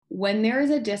When there is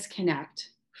a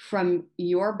disconnect from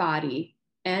your body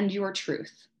and your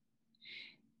truth,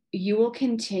 you will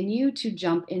continue to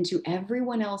jump into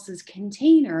everyone else's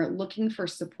container looking for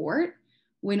support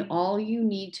when all you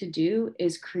need to do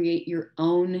is create your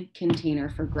own container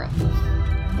for growth.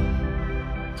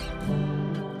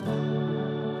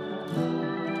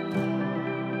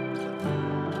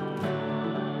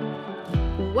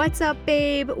 What's up,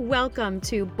 babe? Welcome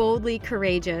to Boldly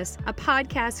Courageous, a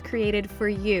podcast created for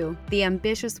you, the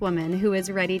ambitious woman who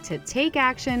is ready to take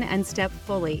action and step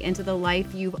fully into the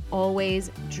life you've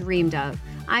always dreamed of.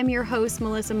 I'm your host,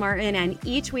 Melissa Martin, and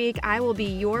each week I will be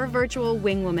your virtual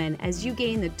wingwoman as you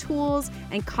gain the tools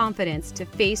and confidence to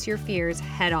face your fears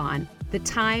head on. The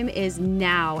time is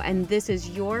now, and this is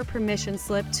your permission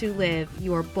slip to live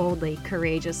your boldly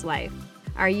courageous life.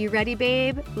 Are you ready,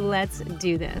 babe? Let's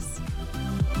do this.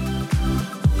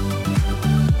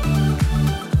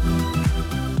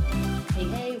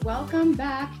 Welcome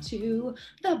back to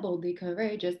the Boldly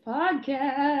Courageous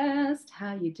podcast.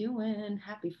 How you doing?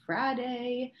 Happy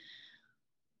Friday.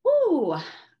 Woo!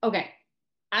 Okay,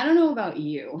 I don't know about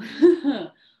you,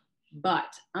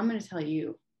 but I'm going to tell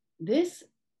you, this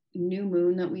new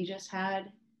moon that we just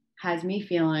had has me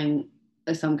feeling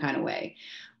some kind of way.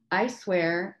 I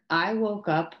swear, I woke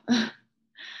up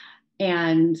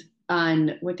and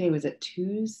on, what day was it?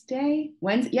 Tuesday?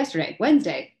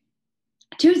 Wednesday.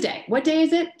 Tuesday. What day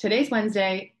is it? Today's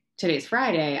Wednesday. Today's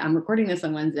Friday. I'm recording this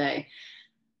on Wednesday.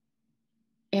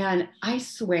 And I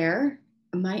swear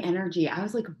my energy, I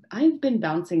was like, I've been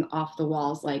bouncing off the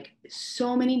walls, like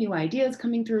so many new ideas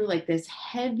coming through, like this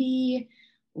heavy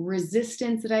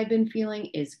resistance that I've been feeling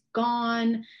is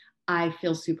gone. I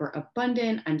feel super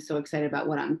abundant. I'm so excited about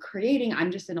what I'm creating.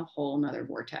 I'm just in a whole nother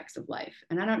vortex of life.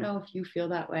 And I don't know if you feel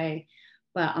that way,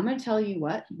 but I'm going to tell you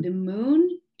what, the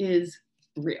moon is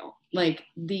real. Like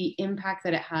the impact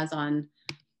that it has on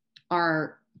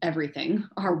our everything,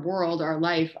 our world, our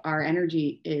life, our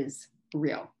energy is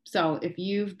real. So if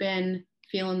you've been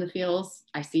feeling the feels,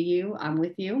 I see you, I'm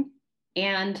with you.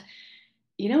 And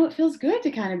you know, it feels good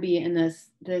to kind of be in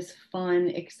this fun,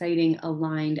 exciting,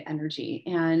 aligned energy.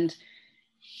 And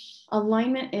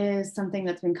alignment is something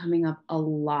that's been coming up a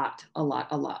lot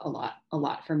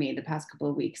for me the past couple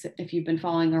of weeks. If you've been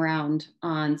following around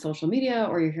on social media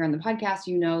or you're here on the podcast,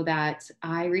 you know that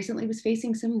I recently was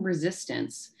facing some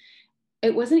resistance.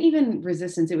 It wasn't even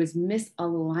resistance, it was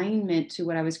misalignment to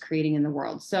what I was creating in the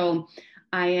world. So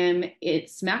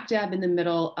it's smack dab in the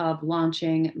middle of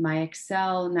launching my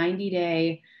Excel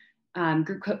 90-day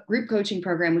group coaching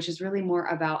program, which is really more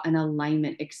about an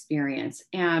alignment experience.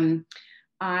 And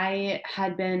I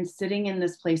had been sitting in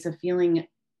this place of feeling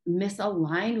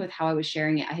misaligned with how I was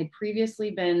sharing it. I had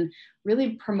previously been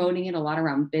really promoting it a lot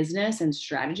around business and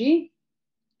strategy.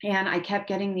 And I kept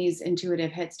getting these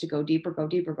intuitive hits to go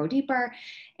deeper.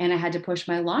 And I had to push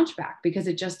my launch back because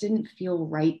it just didn't feel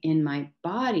right in my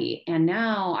body. And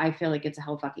now I feel like it's a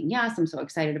hell fucking yes. I'm so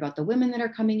excited about the women that are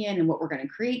coming in and what we're going to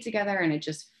create together. And it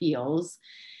just feels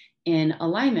in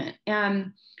alignment.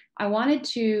 And I wanted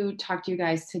to talk to you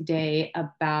guys today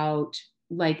about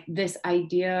like this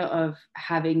idea of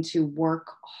having to work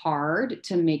hard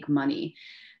to make money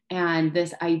and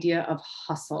this idea of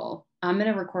hustle. I'm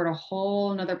going to record a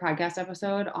whole nother podcast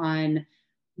episode on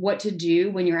what to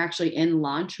do when you're actually in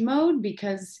launch mode,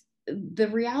 because the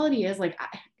reality is like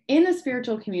in the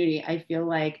spiritual community, I feel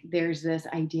like there's this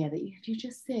idea that if you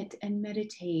just sit and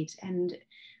meditate and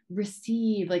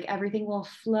receive, like everything will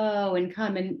flow and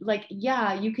come. And like,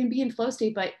 yeah, you can be in flow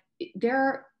state, but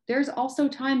there's also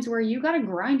times where you got to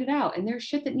grind it out and there's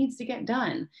shit that needs to get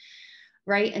done.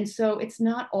 Right. And so it's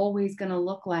not always going to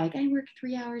look like I work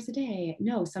 3 hours a day.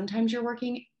 No, sometimes you're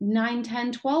working 9,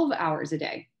 10, 12 hours a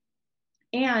day.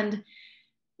 And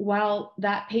while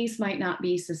that pace might not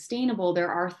be sustainable,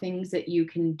 there are things that you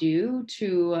can do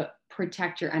to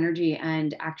protect your energy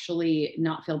and actually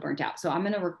not feel burnt out. So I'm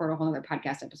going to record a whole other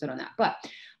podcast episode on that. But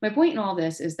my point in all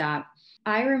this is that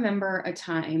I remember a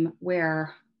time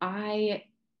where I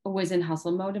was in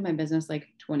hustle mode in my business, like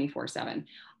 24/7.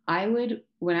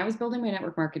 When I was building my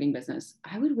network marketing business,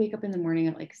 I would wake up in the morning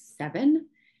at like 7,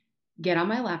 get on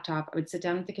my laptop. I would sit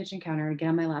down at the kitchen counter, get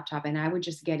on my laptop, and I would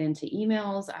just get into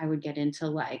emails. I would get into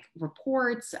like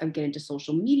reports. I would get into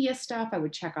social media stuff. I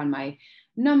would check on my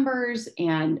numbers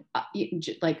and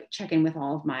like check in with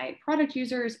all of my product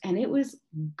users. And it was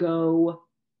go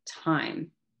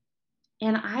time.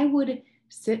 And I would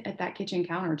sit at that kitchen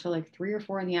counter till like 3 or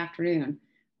 4 in the afternoon,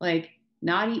 like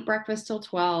not eat breakfast till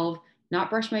 12, not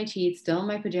brush my teeth, still in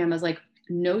my pajamas, like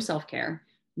no self-care,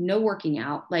 no working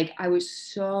out. Like I was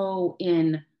so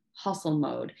in hustle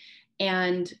mode.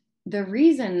 And the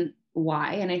reason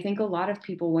why. And I think a lot of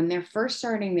people, when they're first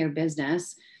starting their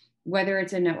business, whether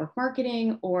it's in network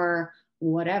marketing or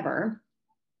whatever,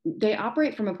 they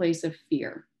operate from a place of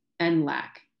fear and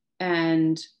lack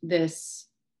and this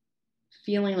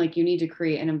feeling like you need to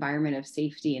create an environment of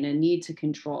safety and a need to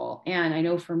control. And I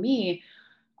know for me,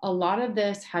 a lot of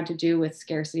this had to do with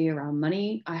scarcity around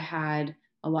money. I had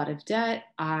a lot of debt.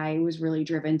 I was really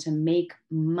driven to make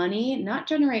money, not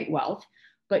generate wealth,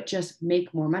 but just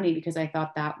make more money because I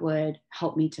thought that would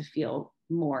help me to feel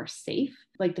more safe.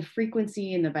 Like the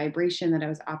frequency and the vibration that I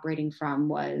was operating from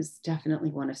was definitely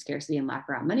one of scarcity and lack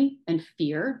around money and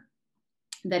fear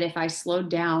that if I slowed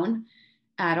down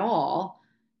at all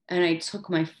and I took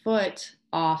my foot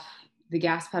off the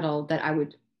gas pedal, that I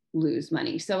would lose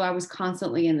money. So I was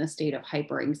constantly in the state of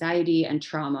hyper anxiety and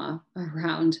trauma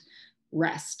around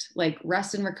rest. Like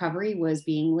rest and recovery was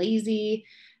being lazy.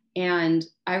 And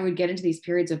I would get into these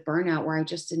periods of burnout where I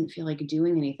just didn't feel like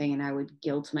doing anything. And I would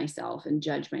guilt myself and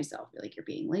judge myself, be like, you're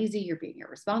being lazy, you're being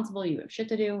irresponsible, you have shit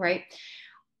to do, right?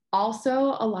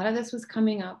 Also, a lot of this was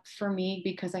coming up for me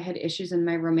because I had issues in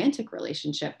my romantic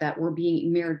relationship that were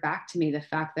being mirrored back to me. The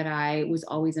fact that I was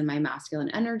always in my masculine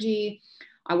energy,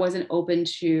 I wasn't open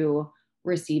to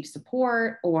receive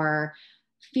support or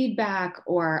feedback,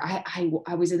 or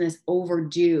I was in this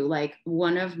overdue. Like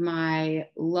one of my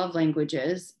love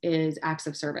languages is acts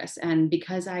of service. And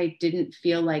because I didn't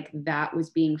feel like that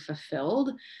was being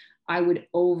fulfilled, I would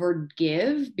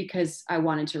overgive because I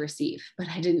wanted to receive, but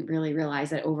I didn't really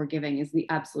realize that overgiving is the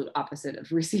absolute opposite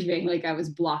of receiving. Like I was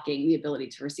blocking the ability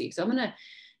to receive. So I'm going to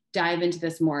dive into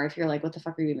this more. If you're like, what the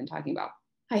fuck are you even talking about?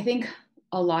 I think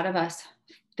a lot of us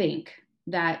think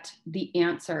that the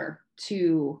answer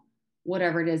to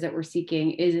whatever it is that we're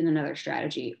seeking is in another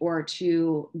strategy, or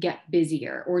to get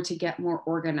busier, or to get more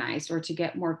organized, or to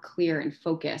get more clear and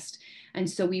focused. And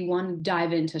so we want to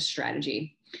dive into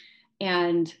strategy.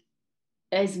 And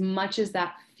as much as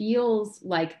that feels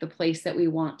like the place that we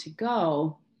want to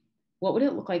go, what would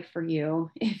it look like for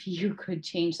you if you could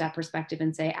change that perspective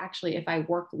and say, actually, if I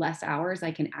work less hours,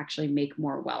 I can actually make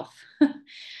more wealth?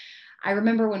 I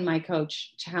remember when my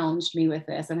coach challenged me with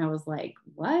this, and I was like,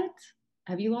 what?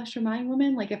 Have you lost your mind,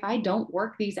 woman? Like, if I don't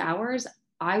work these hours,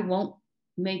 I won't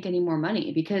make any more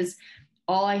money, because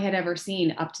all I had ever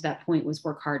seen up to that point was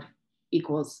work hard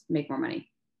equals make more money.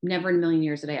 Never in a million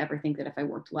years did I ever think that if I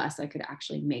worked less, I could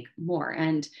actually make more.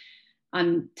 And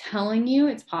I'm telling you,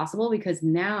 it's possible, because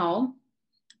now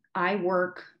I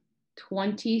work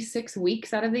 26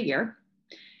 weeks out of the year.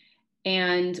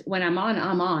 And when I'm on,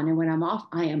 I'm on. And when I'm off,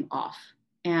 I am off.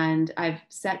 And I've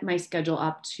set my schedule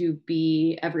up to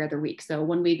be every other week. So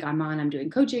one week I'm on, I'm doing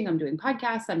coaching, I'm doing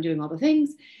podcasts, I'm doing all the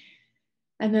things.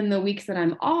 And then the weeks that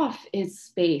I'm off is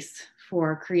space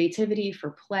for creativity,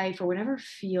 for play, for whatever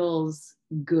feels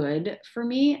good for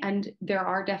me. And there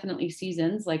are definitely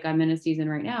seasons, like I'm in a season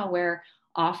right now, where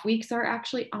off weeks are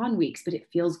actually on weeks, but it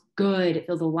feels good. It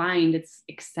feels aligned. It's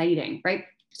exciting, right?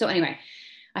 So anyway,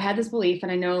 I had this belief,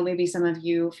 and I know maybe some of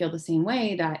you feel the same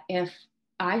way, that if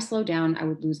I slow down, I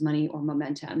would lose money or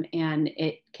momentum. And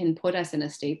it can put us in a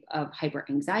state of hyper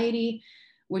anxiety,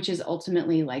 which is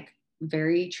ultimately like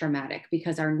very traumatic,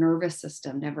 because our nervous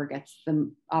system never gets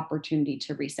the opportunity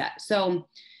to reset. So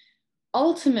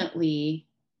ultimately,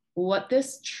 what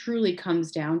this truly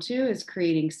comes down to is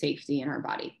creating safety in our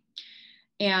body.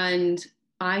 And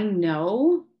I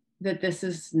know that this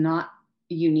is not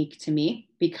unique to me,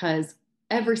 because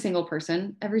every single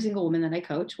person, every single woman that I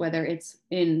coach, whether it's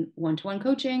in one-to-one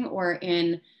coaching or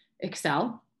in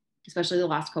Excel, especially the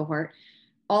last cohort,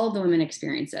 all of the women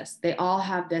experience this. They all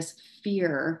have this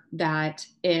fear that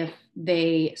if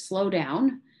they slow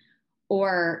down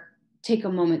or take a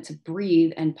moment to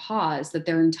breathe and pause, that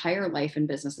their entire life and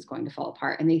business is going to fall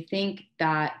apart. And they think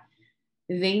that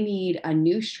they need a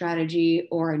new strategy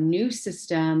or a new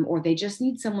system, or they just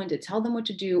need someone to tell them what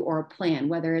to do, or a plan,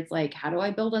 whether it's like, how do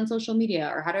I build on social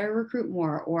media, or how do I recruit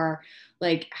more, or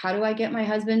like, how do I get my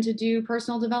husband to do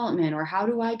personal development, or how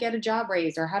do I get a job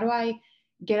raise, or how do I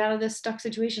get out of this stuck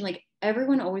situation? Like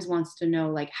everyone always wants to know,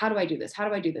 like, how do I do this? How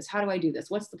do I do this? How do I do this?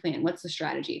 What's the plan? What's the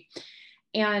strategy?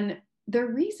 And the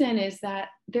reason is that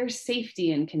there's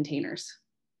safety in containers,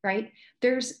 right?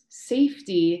 There's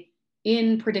safety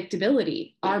in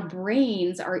predictability. Our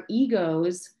brains, our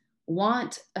egos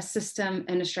want a system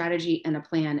and a strategy and a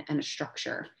plan and a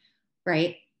structure,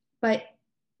 right? But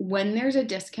when there's a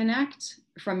disconnect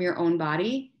from your own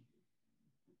body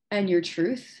and your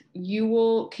truth, you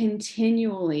will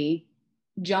continually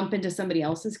jump into somebody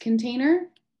else's container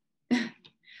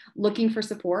looking for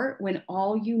support, when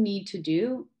all you need to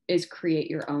do is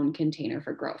create your own container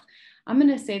for growth. I'm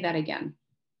going to say that again.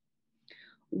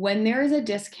 When there is a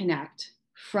disconnect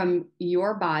from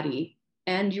your body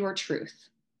and your truth,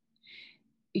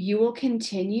 you will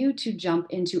continue to jump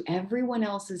into everyone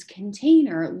else's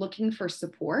container looking for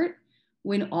support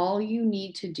when all you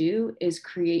need to do is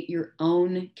create your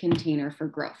own container for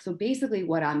growth. So basically,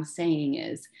 what I'm saying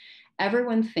is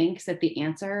everyone thinks that the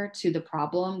answer to the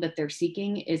problem that they're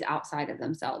seeking is outside of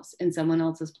themselves in someone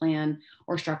else's plan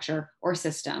or structure or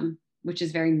system, which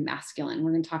is very masculine.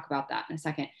 We're going to talk about that in a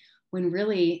second. When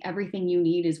really everything you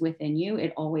need is within you.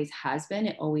 It always has been,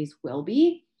 it always will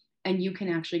be. And you can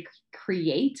actually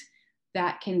create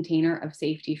that container of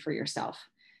safety for yourself.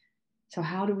 So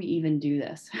how do we even do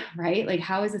this, right? Like,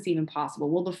 how is this even possible?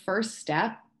 Well, the first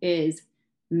step is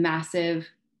massive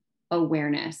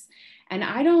awareness. And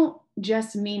I don't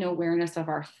just mean awareness of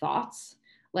our thoughts.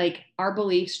 Like, our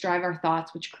beliefs drive our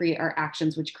thoughts, which create our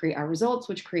actions, which create our results,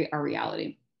 which create our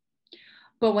reality.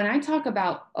 But when I talk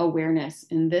about awareness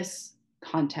in this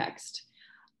context,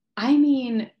 I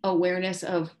mean awareness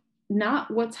of not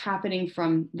what's happening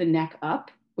from the neck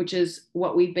up, which is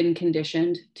what we've been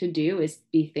conditioned to do, is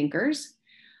be thinkers.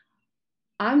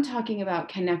 I'm talking about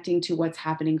connecting to what's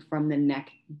happening from the neck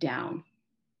down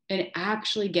and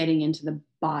actually getting into the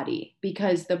body,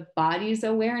 because the body's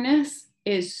awareness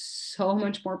is so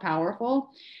much more powerful.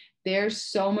 There's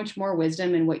so much more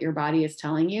wisdom in what your body is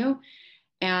telling you,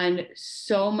 and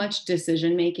so much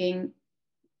decision making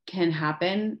can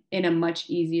happen in a much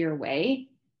easier way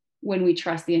when we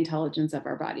trust the intelligence of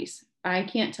our bodies. I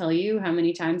can't tell you how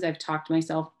many times I've talked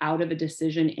myself out of a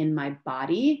decision in my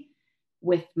body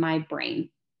with my brain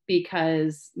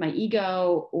because my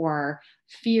ego or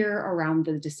fear around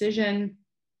the decision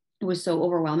was so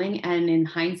overwhelming. And in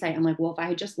hindsight, I'm like, well, if I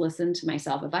had just listened to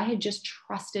myself, if I had just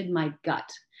trusted my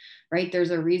gut, right?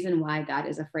 There's a reason why that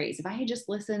is a phrase. If I had just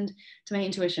listened to my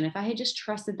intuition, if I had just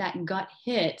trusted that gut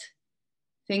hit,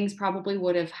 things probably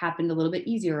would have happened a little bit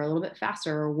easier, or a little bit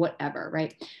faster, or whatever,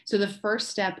 right? So the first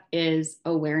step is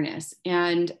awareness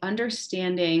and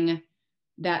understanding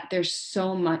that there's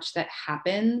so much that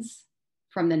happens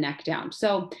from the neck down.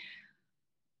 So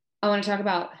I want to talk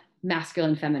about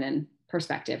masculine, feminine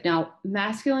perspective. Now,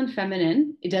 masculine,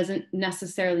 feminine, it doesn't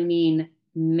necessarily mean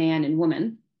man and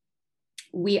woman.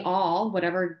 We all,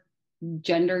 whatever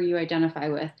gender you identify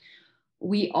with,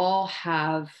 we all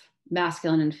have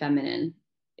masculine and feminine,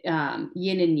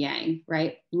 yin and yang,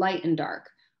 right? Light and dark,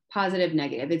 positive,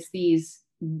 negative.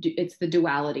 It's the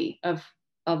duality of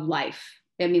life.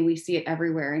 I mean, we see it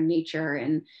everywhere in nature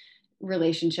and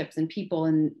relationships and people,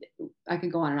 and I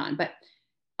could go on and on. But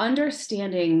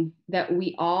understanding that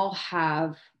we all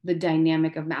have the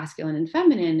dynamic of masculine and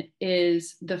feminine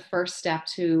is the first step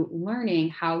to learning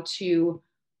how to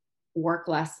work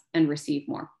less and receive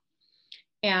more,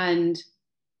 and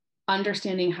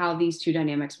understanding how these two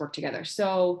dynamics work together.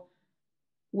 So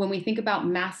when we think about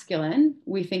masculine,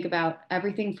 we think about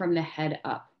everything from the head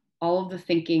up, all of the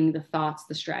thinking, the thoughts,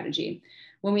 the strategy.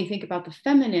 When we think about the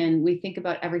feminine, we think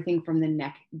about everything from the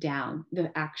neck down,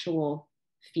 the actual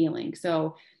feeling.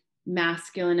 So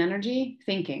masculine energy,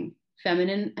 thinking;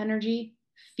 feminine energy,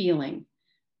 feeling;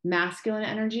 masculine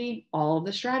energy, all of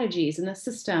the strategies and the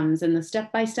systems and the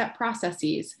step-by-step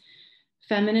processes;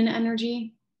 feminine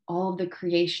energy, all of the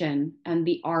creation and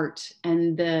the art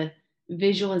and the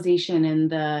visualization and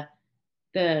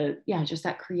just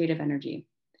that creative energy.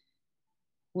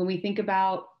 When we think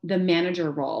about the manager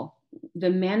role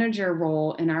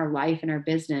in our life and our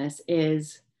business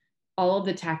is all of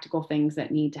the tactical things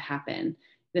that need to happen,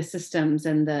 the systems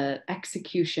and the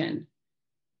execution.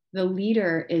 The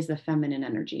leader is the feminine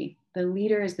energy. The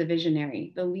leader is the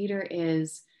visionary. The leader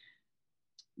is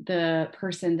the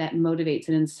person that motivates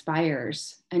and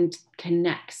inspires and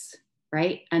connects,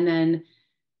 right? And then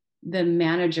the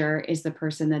manager is the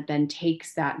person that then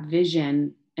takes that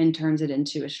vision and turns it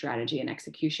into a strategy and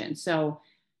execution. So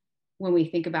when we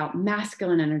think about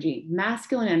masculine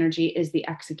energy is the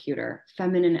executor.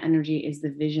 Feminine energy is the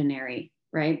visionary,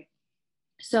 right?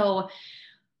 So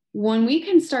when we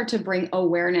can start to bring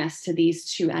awareness to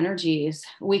these two energies,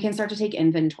 we can start to take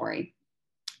inventory,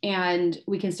 and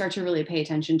we can start to really pay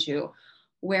attention to,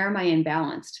 where am I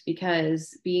imbalanced?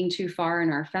 Because being too far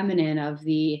in our feminine of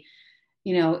the,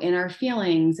 in our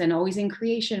feelings and always in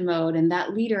creation mode, and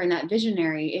that leader and that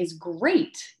visionary is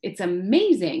great. It's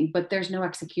amazing, but there's no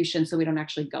execution. So we don't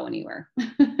actually go anywhere,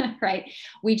 right?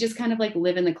 We just kind of like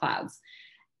live in the clouds,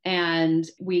 and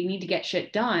we need to get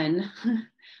shit done.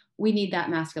 We need that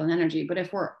masculine energy. But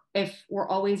if we're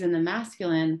always in the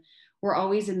masculine, we're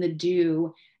always in the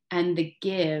do and the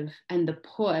give and the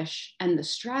push and the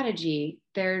strategy.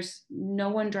 There's no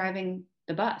one driving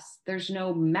the bus. There's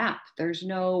no map. There's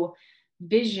no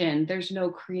vision, there's no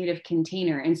creative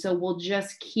container. And so we'll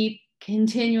just keep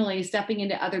continually stepping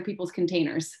into other people's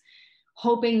containers,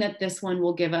 hoping that this one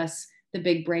will give us the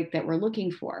big break that we're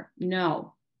looking for.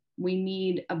 No, we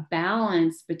need a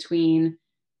balance between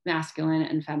masculine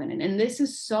and feminine. And this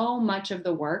is so much of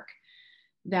the work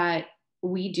that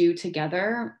we do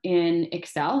together in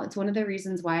Excel. It's one of the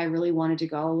reasons why I really wanted to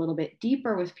go a little bit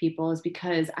deeper with people, is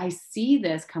because I see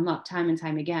this come up time and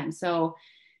time again. So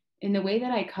in the way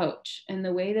that I coach and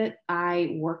the way that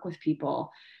I work with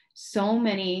people, so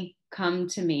many come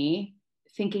to me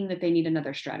thinking that they need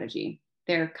another strategy.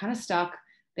 They're kind of stuck.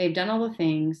 They've done all the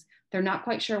things. They're not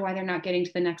quite sure why they're not getting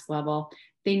to the next level.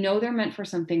 They know they're meant for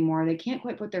something more. They can't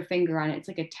quite put their finger on it. It's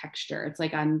like a texture. It's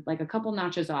like I'm like a couple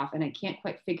notches off and I can't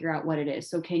quite figure out what it is.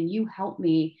 So can you help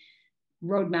me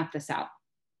roadmap this out?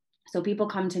 So people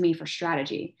come to me for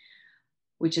strategy,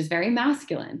 which is very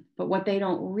masculine. But what they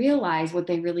don't realize, what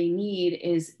they really need,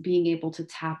 is being able to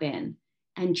tap in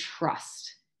and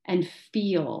trust and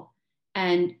feel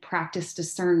and practice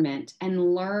discernment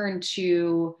and learn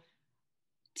to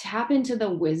tap into the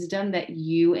wisdom that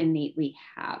you innately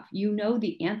have. You know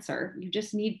the answer. You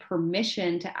just need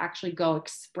permission to actually go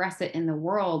express it in the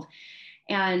world.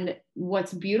 And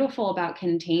what's beautiful about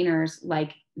containers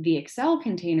like the Excel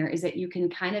container is that you can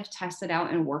kind of test it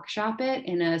out and workshop it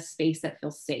in a space that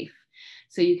feels safe.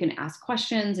 So you can ask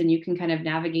questions and you can kind of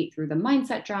navigate through the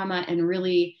mindset drama and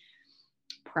really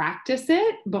practice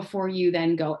it before you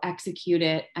then go execute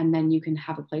it. And then you can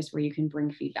have a place where you can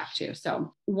bring feedback to.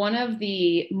 So one of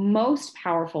the most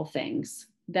powerful things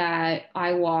that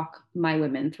I walk my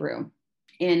women through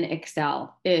in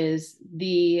Excel is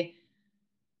the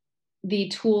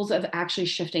tools of actually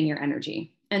shifting your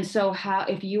energy. And so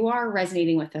if you are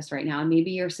resonating with this right now, and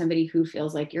maybe you're somebody who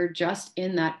feels like you're just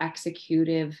in that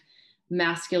executive,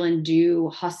 masculine, do,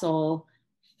 hustle,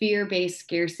 fear-based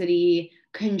scarcity,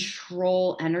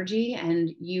 control energy,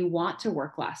 and you want to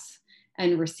work less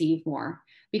and receive more,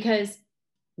 because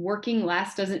working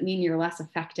less doesn't mean you're less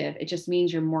effective. It just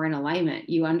means you're more in alignment.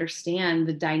 You understand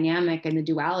the dynamic and the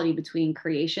duality between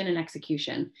creation and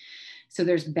execution. So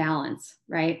there's balance,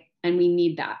 right? And we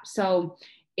need that. So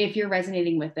if you're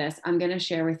resonating with this, I'm going to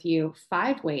share with you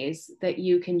 5 ways that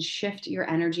you can shift your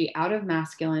energy out of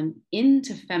masculine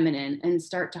into feminine and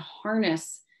start to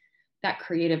harness that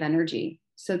creative energy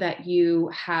so that you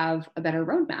have a better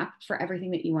roadmap for everything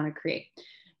that you want to create.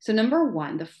 So number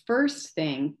 1, the first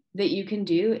thing that you can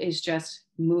do is just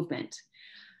movement.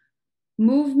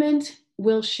 Movement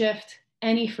will shift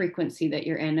any frequency that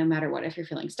you're in, no matter what. If you're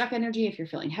feeling stuck energy, if you're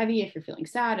feeling heavy, if you're feeling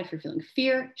sad, if you're feeling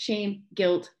fear, shame,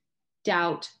 guilt,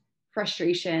 doubt,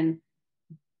 frustration,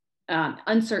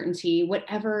 uncertainty,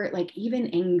 whatever, like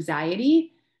even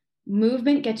anxiety,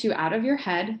 movement gets you out of your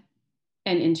head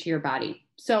and into your body.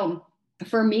 So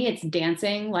for me, it's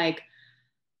dancing, like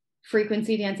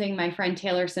frequency dancing. My friend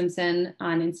Taylor Simpson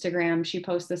on Instagram, she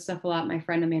posts this stuff a lot. My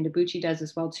friend Amanda Bucci does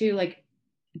as well too. Like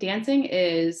dancing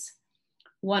is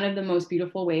one of the most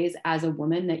beautiful ways as a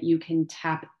woman that you can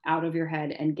tap out of your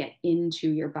head and get into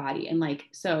your body. And like,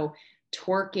 so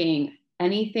twerking,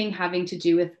 anything having to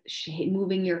do with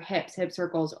moving your hips, hip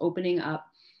circles, opening up,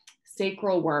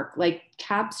 sacral work, like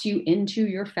taps you into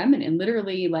your feminine,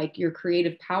 literally like your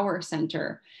creative power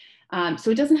center.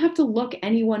 So it doesn't have to look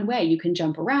any one way. You can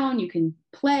jump around, you can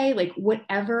play, like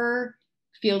whatever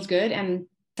feels good. And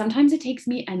sometimes it takes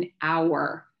me an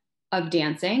hour of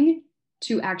dancing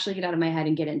to actually get out of my head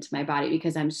and get into my body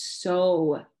because I'm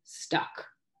so stuck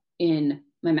in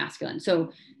my masculine.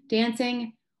 So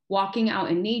dancing, walking out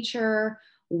in nature,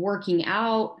 working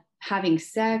out, having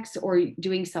sex, or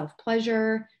doing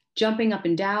self-pleasure, jumping up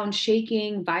and down,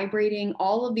 shaking, vibrating,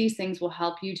 all of these things will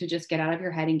help you to just get out of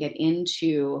your head and get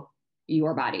into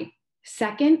your body.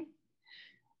 Second,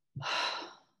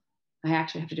 I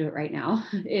actually have to do it right now,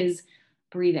 is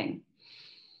breathing.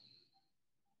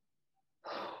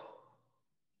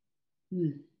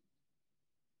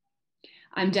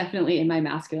 I'm definitely in my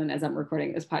masculine as I'm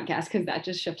recording this podcast because that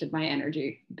just shifted my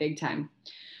energy big time.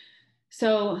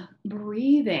 So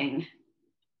breathing,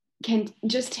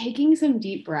 just taking some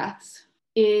deep breaths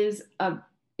is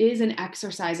an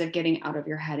exercise of getting out of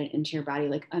your head and into your body,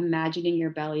 like imagining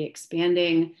your belly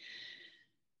expanding,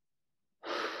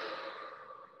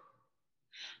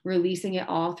 releasing it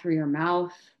all through your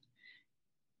mouth,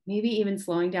 maybe even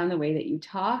slowing down the way that you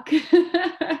talk.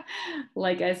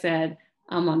 Like I said,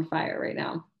 I'm on fire right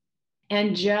now.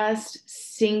 And just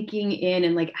sinking in,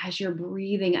 and like as you're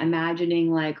breathing,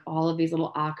 imagining like all of these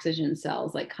little oxygen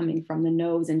cells like coming from the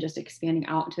nose and just expanding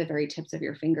out to the very tips of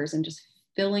your fingers and just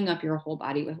filling up your whole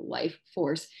body with life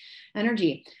force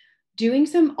energy. Doing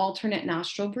some alternate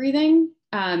nostril breathing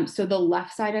So the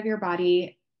left side of your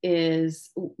body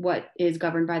is what is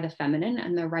governed by the feminine,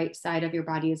 and the right side of your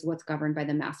body is what's governed by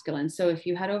the masculine. So if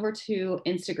you head over to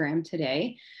Instagram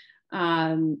today,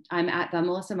 I'm at the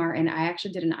Melissa Martin. I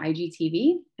actually did an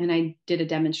IGTV and I did a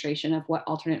demonstration of what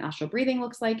alternate nostril breathing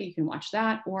looks like. You can watch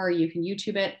that, or you can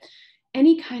YouTube it.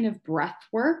 Any kind of breath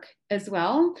work as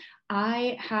well.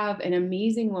 I have an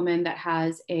amazing woman that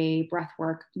has a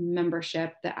breathwork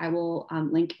membership that I will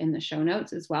link in the show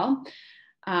notes as well.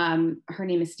 Her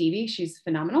name is Stevie. She's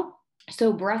phenomenal.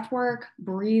 So breath work,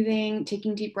 breathing,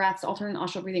 taking deep breaths, alternate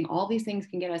nostril breathing, all these things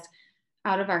can get us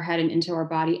out of our head and into our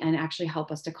body and actually help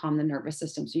us to calm the nervous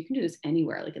system. So you can do this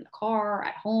anywhere, like in the car,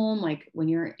 at home, like when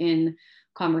you're in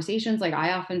conversations. Like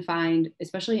I often find,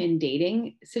 especially in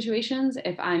dating situations,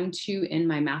 if I'm too in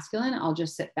my masculine, I'll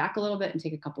just sit back a little bit and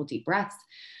take a couple deep breaths.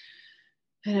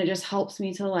 And it just helps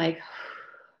me to like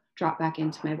drop back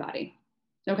into my body.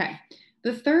 Okay.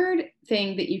 The third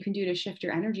thing that you can do to shift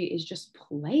your energy is just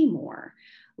play more.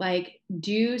 Like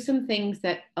do some things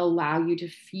that allow you to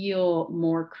feel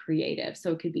more creative.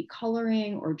 So it could be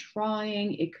coloring or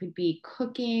drawing. It could be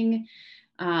cooking.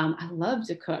 I love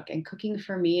to cook, and cooking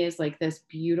for me is like this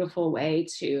beautiful way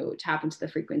to tap into the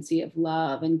frequency of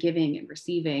love and giving and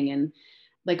receiving and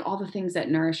like all the things that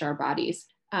nourish our bodies.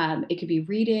 It could be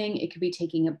reading, it could be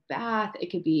taking a bath, it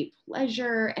could be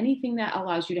pleasure, anything that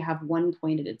allows you to have one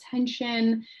pointed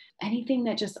attention, anything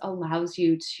that just allows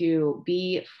you to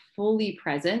be fully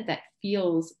present that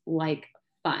feels like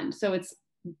fun. So it's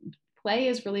play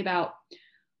is really about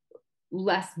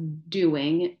less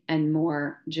doing and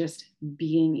more just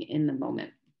being in the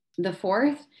moment. The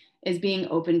fourth is being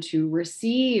open to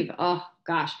receive. Oh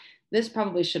gosh, this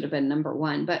probably should have been number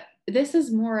one, but this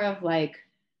is more of like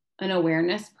an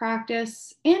awareness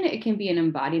practice, and it can be an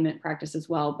embodiment practice as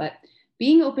well. But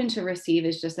being open to receive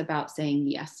is just about saying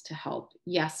yes to help,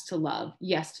 yes to love,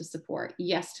 yes to support,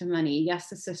 yes to money, yes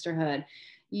to sisterhood,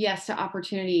 yes to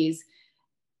opportunities.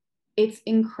 It's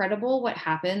incredible what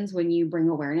happens when you bring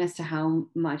awareness to how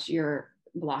much you're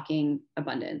blocking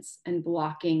abundance and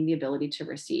blocking the ability to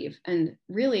receive. And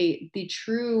really, the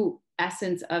true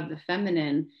essence of the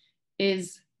feminine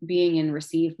is being in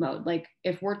receive mode. Like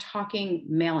if we're talking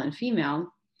male and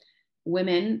female,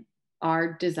 women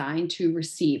are designed to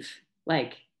receive,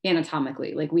 like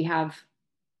anatomically, like we have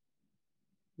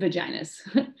vaginas.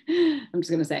 I'm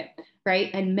just going to say, right?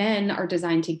 And men are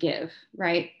designed to give,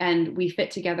 right? And we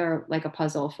fit together like a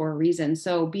puzzle for a reason.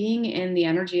 So being in the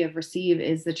energy of receive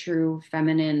is the true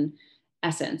feminine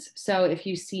essence. So if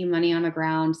you see money on the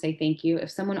ground, say thank you. If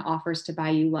someone offers to buy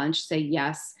you lunch, say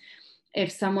yes. If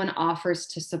someone offers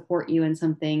to support you in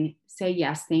something, say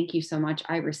yes, thank you so much,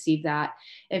 I receive that.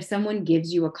 If someone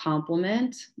gives you a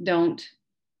compliment, don't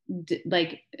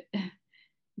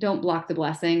block the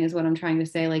blessing is what I'm trying to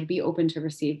say. Like be open to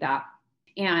receive that.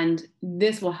 And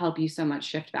this will help you so much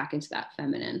shift back into that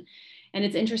feminine. And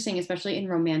it's interesting, especially in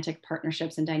romantic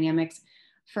partnerships and dynamics.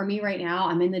 For me right now,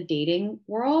 I'm in the dating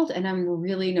world and I'm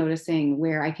really noticing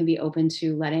where I can be open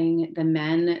to letting the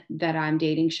men that I'm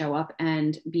dating show up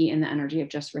and be in the energy of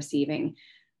just receiving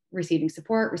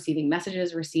support, receiving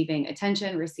messages, receiving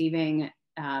attention, receiving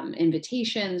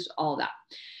invitations, all that.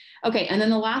 Okay, and then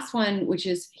the last one, which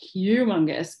is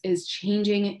humongous, is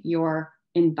changing your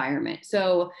environment.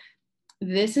 So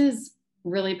this is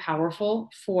really powerful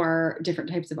for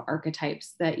different types of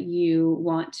archetypes that you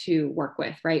want to work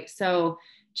with, right? So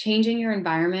changing your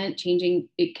environment,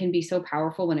 it can be so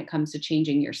powerful when it comes to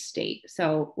changing your state.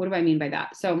 So what do I mean by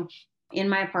that? So in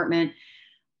my apartment,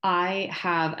 I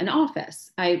have an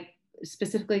office. I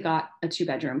specifically got a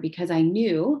 2-bedroom because I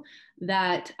knew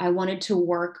that I wanted to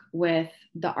work with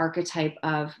the archetype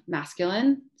of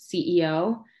masculine,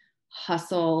 CEO,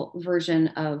 hustle version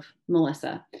of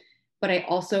Melissa. But I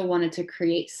also wanted to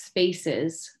create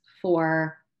spaces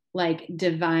for like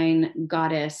divine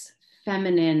goddess,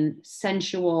 feminine,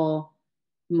 sensual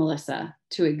Melissa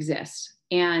to exist.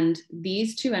 And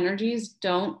these two energies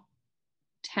don't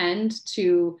tend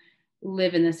to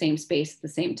live in the same space at the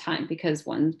same time because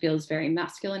one feels very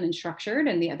masculine and structured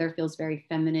and the other feels very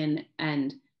feminine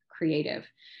and creative.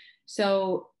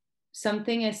 So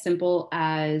something as simple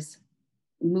as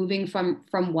moving from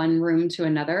one room to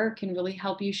another can really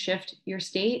help you shift your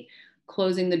state,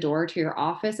 closing the door to your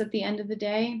office at the end of the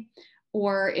day.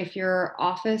 Or if your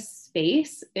office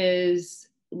space is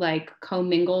like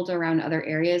commingled around other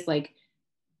areas, like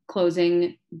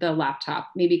closing the laptop,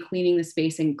 maybe cleaning the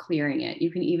space and clearing it.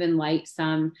 You can even light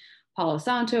some Palo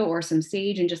Santo or some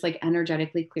sage and just like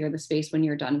energetically clear the space when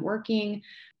you're done working.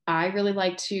 I really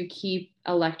like to keep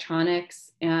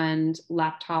electronics and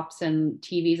laptops and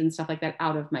TVs and stuff like that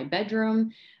out of my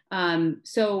bedroom.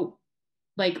 So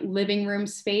Like living room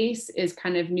space is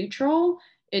kind of neutral.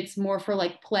 It's more for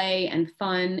like play and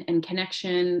fun and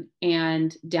connection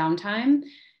and downtime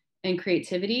and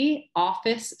creativity.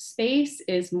 Office space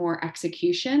is more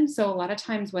execution. So a lot of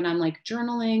times when I'm like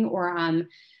journaling or I'm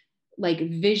like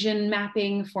vision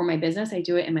mapping for my business, I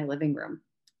do it in my living room.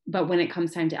 But when it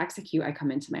comes time to execute, I come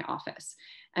into my office.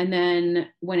 And then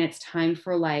when it's time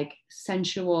for like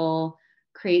sensual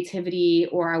creativity,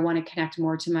 or I want to connect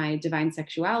more to my divine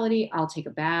sexuality, I'll take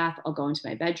a bath, I'll go into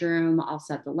my bedroom, I'll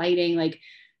set the lighting. Like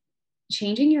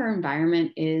changing your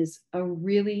environment is a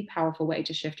really powerful way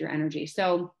to shift your energy.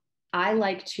 So I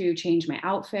like to change my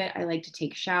outfit. I like to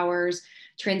take showers.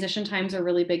 Transition times are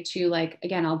really big too. Like,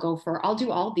 again, I'll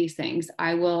do all of these things.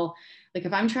 I will, like,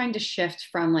 if I'm trying to shift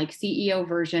from like CEO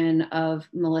version of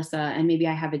Melissa and maybe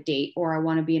I have a date or I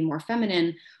want to be in more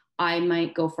feminine, I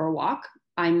might go for a walk.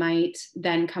 I might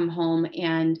then come home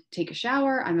and take a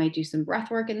shower. I might do some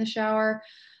breath work in the shower.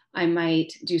 I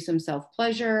might do some self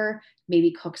pleasure,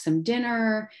 maybe cook some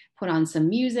dinner, put on some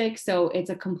music. So it's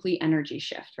a complete energy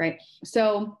shift, right?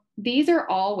 So these are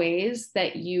all ways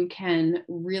that you can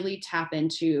really tap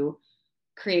into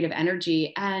creative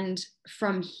energy. And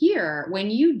from here,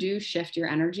 when you do shift your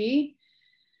energy,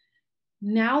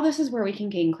 now this is where we can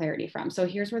gain clarity from. So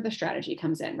here's where the strategy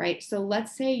comes in, right? So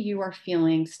let's say you are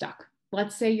feeling stuck.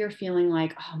 Let's say you're feeling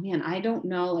like, oh man, I don't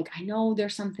know. Like, I know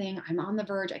there's something, I'm on the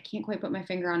verge. I can't quite put my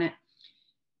finger on it.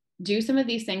 Do some of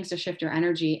these things to shift your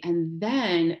energy and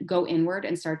then go inward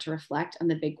and start to reflect on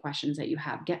the big questions that you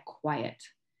have. Get quiet.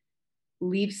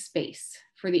 Leave space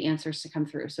for the answers to come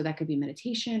through. So that could be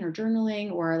meditation or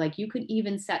journaling, or like you could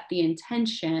even set the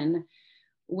intention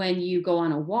when you go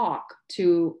on a walk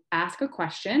to ask a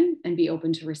question and be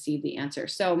open to receive the answer.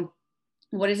 So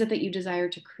what is it that you desire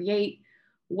to create?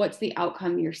 What's the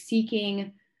outcome you're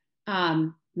seeking?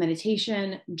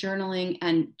 Meditation, journaling,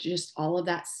 and just all of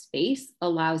that space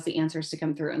allows the answers to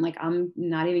come through. And like, I'm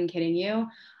not even kidding you.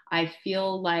 I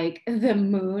feel like the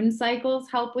moon cycles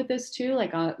help with this too.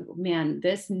 Like, man,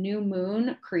 this new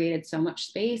moon created so much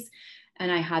space.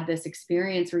 And I had this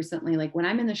experience recently. Like when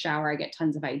I'm in the shower, I get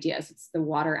tons of ideas. It's the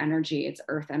water energy, it's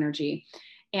earth energy.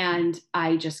 And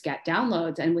I just get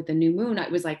downloads. And with the new moon,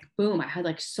 it was like, boom, I had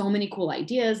like so many cool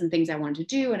ideas and things I wanted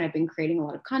to do. And I've been creating a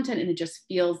lot of content and it just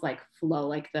feels like flow,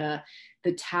 like the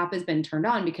tap has been turned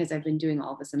on because I've been doing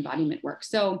all this embodiment work.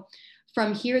 So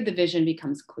from here, the vision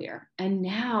becomes clear. And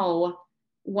now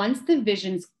once the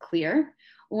vision's clear,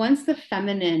 once the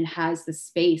feminine has the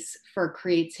space for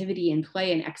creativity and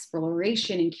play and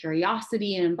exploration and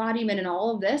curiosity and embodiment and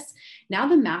all of this, now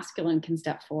the masculine can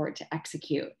step forward to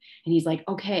execute. And he's like,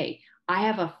 okay, I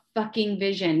have a fucking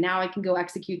vision. Now I can go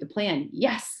execute the plan.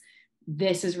 Yes,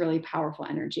 this is really powerful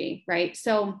energy, right?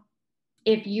 So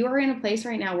if you are in a place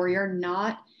right now where you're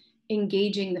not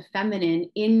engaging the feminine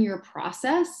in your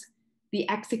process, the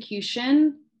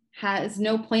execution has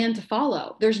no plan to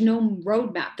follow. There's no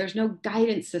roadmap. There's no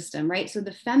guidance system, right? So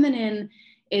the feminine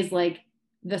is like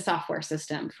the software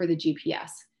system for the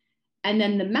GPS. And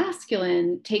then the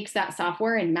masculine takes that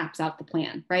software and maps out the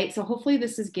plan, right? So hopefully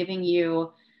this is giving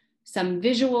you some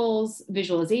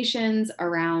visualizations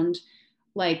around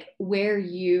like where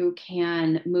you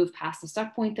can move past the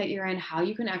stuck point that you're in, how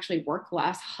you can actually work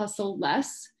less, hustle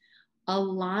less,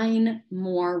 align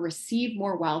more, receive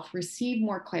more wealth, receive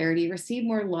more clarity, receive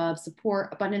more love, support,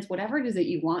 abundance, whatever it is that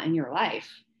you want in your life.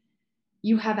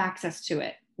 You have access to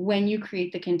it when you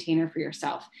create the container for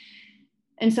yourself.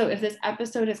 And so if this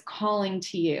episode is calling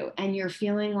to you and you're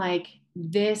feeling like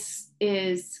this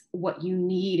is what you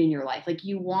need in your life, like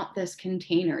you want this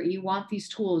container, you want these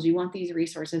tools, you want these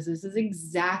resources, this is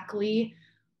exactly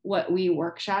what we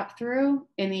workshop through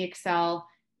in the Excel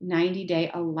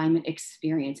 90-day alignment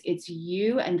experience. It's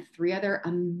you and 3 other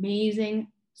amazing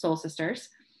soul sisters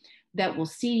that will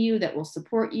see you, that will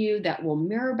support you, that will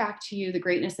mirror back to you the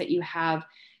greatness that you have.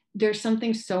 There's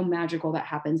something so magical that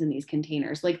happens in these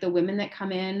containers. Like the women that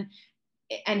come in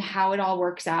and how it all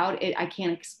works out, I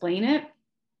can't explain it.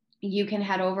 You can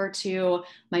head over to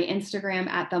my Instagram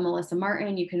at the Melissa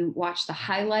Martin. You can watch the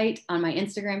highlight on my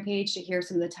Instagram page to hear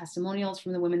some of the testimonials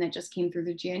from the women that just came through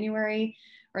the January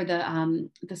or the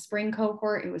spring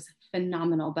cohort. It was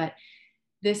phenomenal. But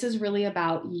this is really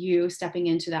about you stepping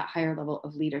into that higher level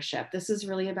of leadership. This is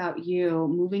really about you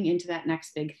moving into that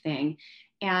next big thing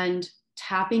and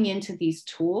tapping into these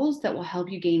tools that will help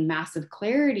you gain massive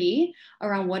clarity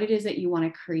around what it is that you want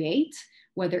to create,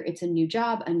 whether it's a new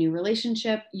job, a new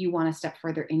relationship, you want to step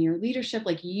further in your leadership.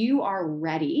 Like you are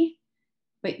ready,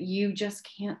 but you just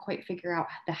can't quite figure out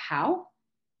the how.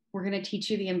 We're going to teach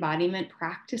you the embodiment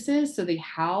practices so the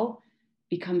how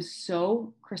becomes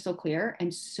so crystal clear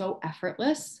and so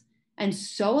effortless and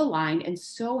so aligned and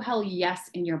so hell yes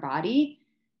in your body.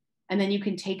 And then you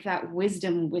can take that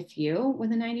wisdom with you when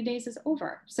the 90 days is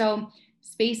over. So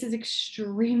space is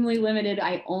extremely limited.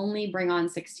 I only bring on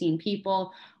 16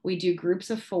 people. We do groups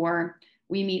of 4.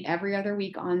 We meet every other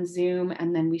week on Zoom,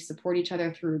 and then we support each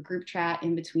other through a group chat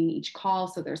in between each call.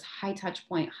 So there's high touch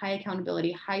point, high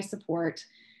accountability, high support,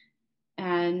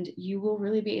 and you will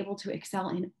really be able to excel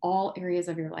in all areas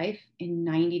of your life in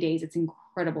 90 days. It's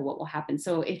incredible what will happen.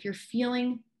 So if you're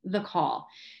feeling the call,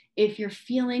 if you're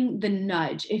feeling the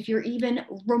nudge, if you're even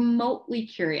remotely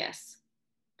curious,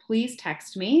 please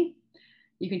text me.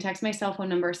 You can text my cell phone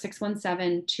number,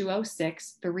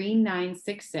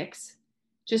 617-206-3966.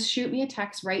 Just shoot me a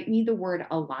text, write me the word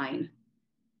align.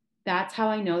 That's how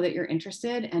I know that you're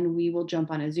interested, and we will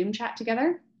jump on a Zoom chat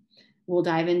together. We'll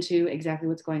dive into exactly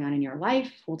what's going on in your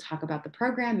life. We'll talk about the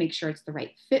program, make sure it's the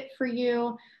right fit for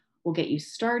you. We'll get you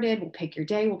started. We'll pick your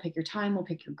day, we'll pick your time, we'll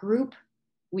pick your group.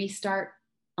 We start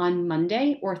on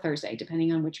Monday or Thursday,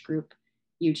 depending on which group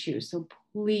you choose. So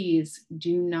please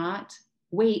do not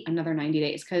wait another 90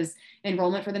 days, because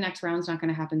enrollment for the next round is not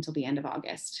going to happen until the end of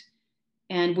August.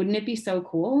 And wouldn't it be so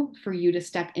cool for you to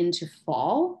step into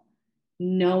fall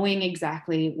knowing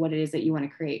exactly what it is that you want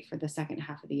to create for the second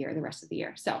half of the year, the rest of the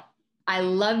year? So I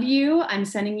love you. I'm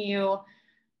sending you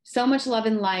so much love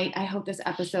and light. I hope this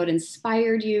episode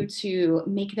inspired you to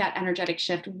make that energetic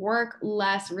shift, work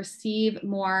less, receive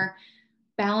more,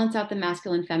 balance out the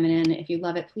masculine, feminine. If you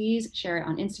love it, please share it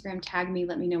on Instagram, tag me,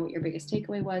 let me know what your biggest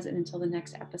takeaway was. And until the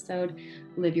next episode,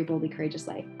 live your boldly courageous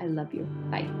life. I love you.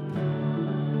 Bye.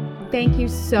 Thank you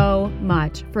so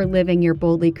much for living your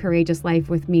boldly courageous life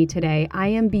with me today. I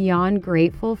am beyond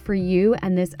grateful for you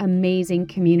and this amazing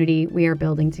community we are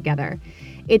building together.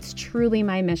 It's truly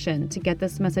my mission to get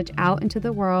this message out into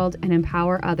the world and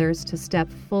empower others to step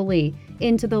fully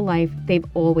into the life they've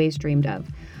always dreamed of.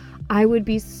 I would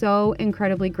be so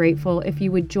incredibly grateful if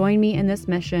you would join me in this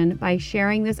mission by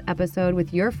sharing this episode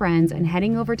with your friends and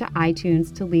heading over to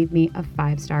iTunes to leave me a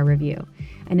 5-star review.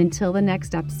 And until the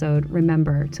next episode,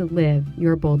 remember to live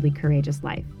your boldly courageous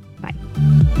life.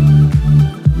 Bye.